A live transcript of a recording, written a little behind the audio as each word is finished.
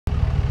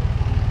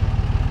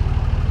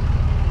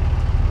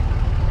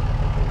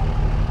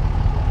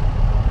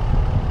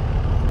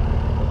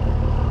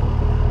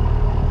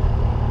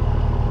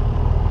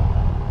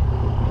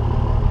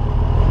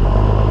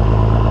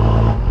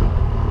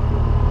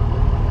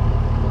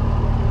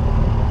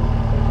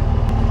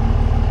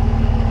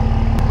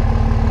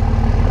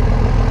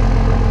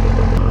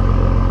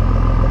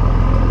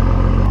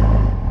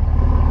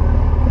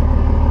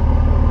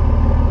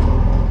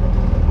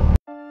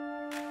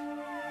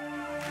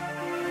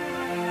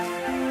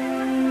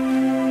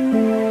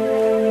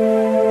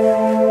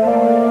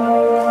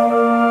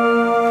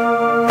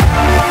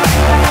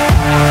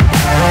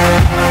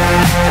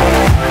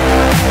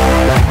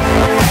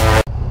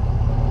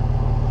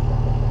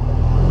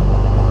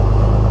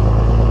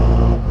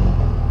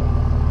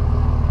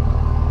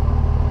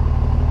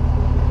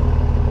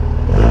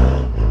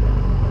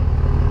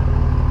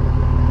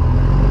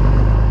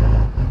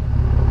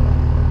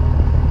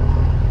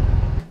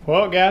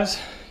Well, guys,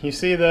 you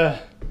see the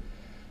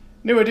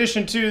new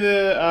addition to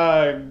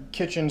the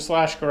kitchen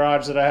slash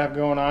garage that I have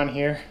going on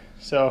here.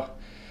 So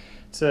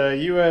it's a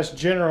US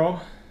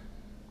General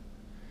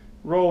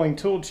rolling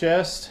tool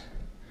chest.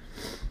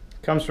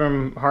 Comes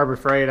from Harbor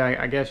Freight.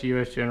 I guess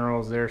US General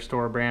is their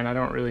store brand. I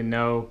don't really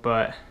know,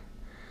 but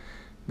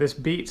this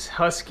beats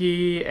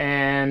Husky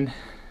and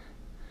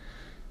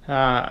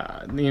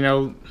you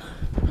know,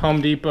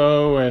 Home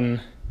Depot and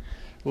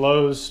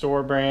Lowe's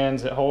store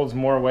brands. It holds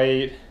more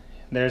weight.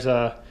 There's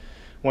a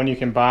one you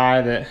can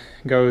buy that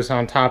goes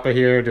on top of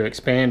here to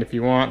expand if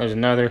you want. There's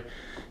another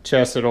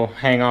chest that'll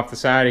hang off the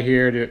side of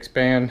here to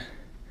expand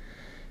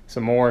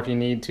some more if you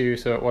need to.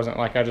 So it wasn't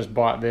like I just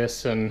bought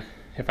this and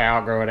if I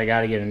outgrow it I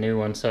got to get a new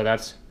one. So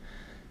that's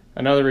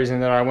another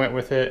reason that I went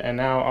with it. And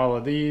now all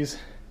of these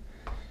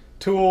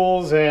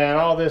tools and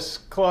all this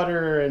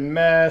clutter and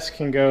mess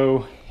can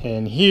go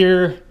in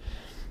here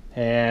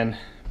and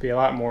be a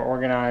lot more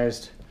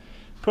organized,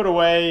 put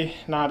away,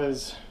 not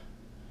as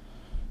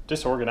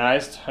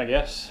disorganized, I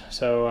guess.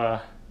 So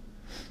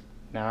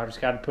now I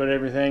just got to put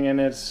everything in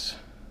its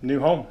new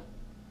home.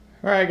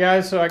 All right,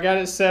 guys, so I got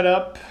it set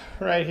up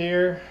right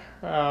here.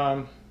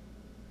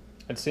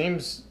 It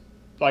seems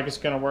like it's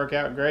gonna work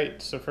out great.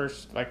 It's the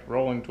first like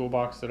rolling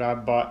toolbox that I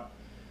bought,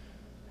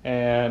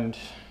 and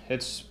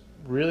it's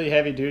really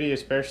heavy duty,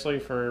 especially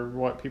for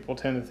what people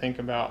tend to think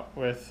about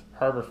with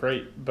Harbor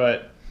Freight.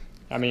 But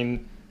I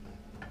mean,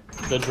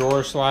 the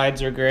drawer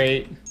slides are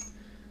great.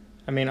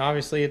 I mean,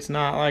 obviously it's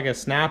not like a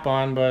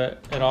snap-on,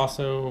 but it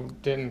also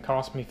didn't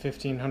cost me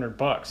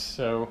 $1,500.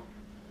 So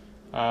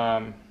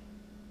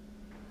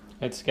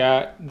it's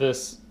got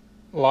this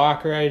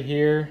lock right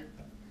here.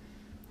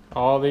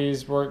 All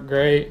these work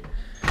great.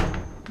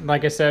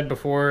 Like I said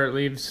before, it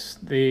leaves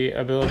the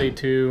ability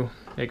to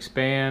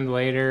expand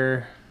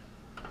later.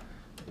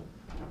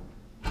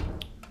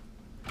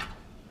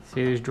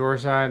 See these drawer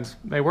sides?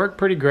 They work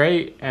pretty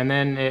great, and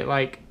then it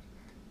like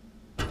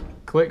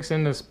clicks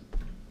in this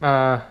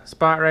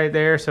spot right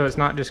there, so it's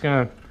not just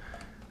gonna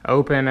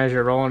open as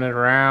you're rolling it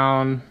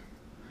around.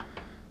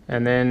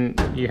 And then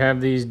you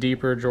have these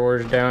deeper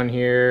drawers down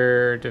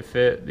here to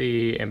fit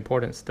the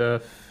important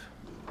stuff.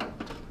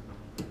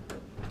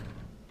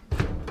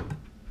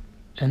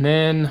 And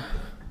then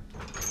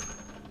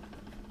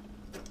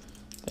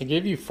they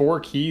give you 4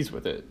 keys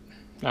with it.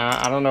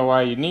 I don't know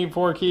why you need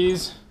 4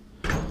 keys,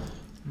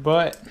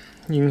 but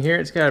you can hear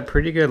it's got a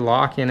pretty good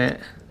lock in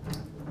it.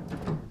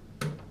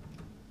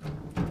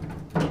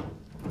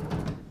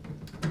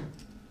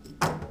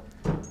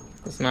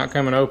 It's not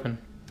coming open,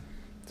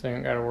 so you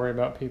don't got to worry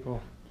about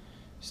people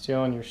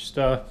stealing your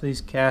stuff.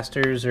 These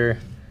casters are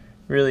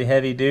really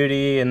heavy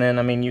duty, and then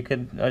I mean you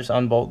could just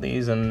unbolt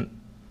these and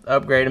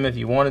upgrade them if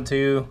you wanted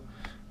to.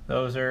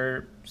 Those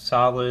are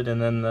solid, and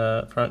then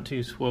the front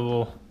 2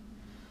 swivel.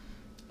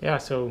 Yeah,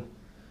 so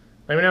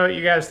let me know what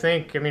you guys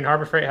think. I mean,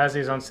 Harbor Freight has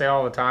these on sale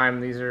all the time.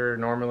 These are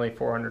normally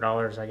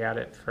 $400. I got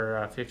it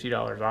for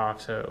 $50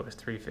 off, so it was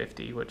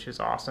 $350, which is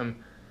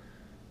awesome.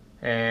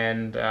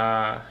 And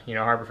you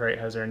know, Harbor Freight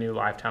has their new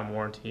lifetime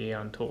warranty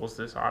on tools.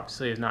 This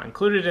obviously is not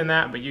included in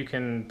that, but you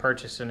can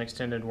purchase an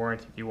extended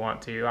warranty if you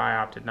want to. I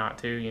opted not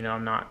to. You know,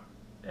 I'm not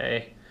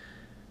a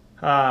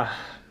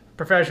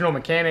professional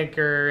mechanic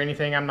or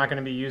anything. I'm not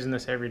going to be using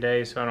this every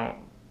day, so I don't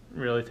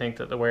really think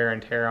that the wear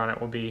and tear on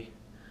it will be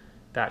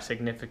that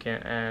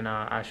significant, and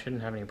I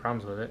shouldn't have any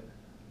problems with it.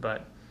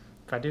 But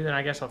if I do, then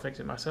I guess I'll fix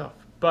it myself.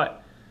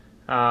 But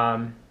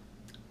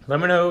let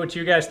me know what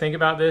you guys think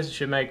about this. It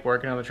should make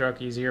working on the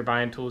truck easier,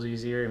 buying tools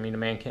easier. I mean, a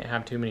man can't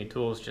have too many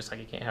tools, just like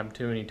he can't have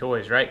too many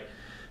toys, right?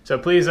 So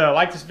please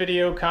like this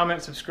video,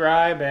 comment,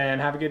 subscribe, and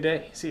have a good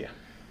day. See ya.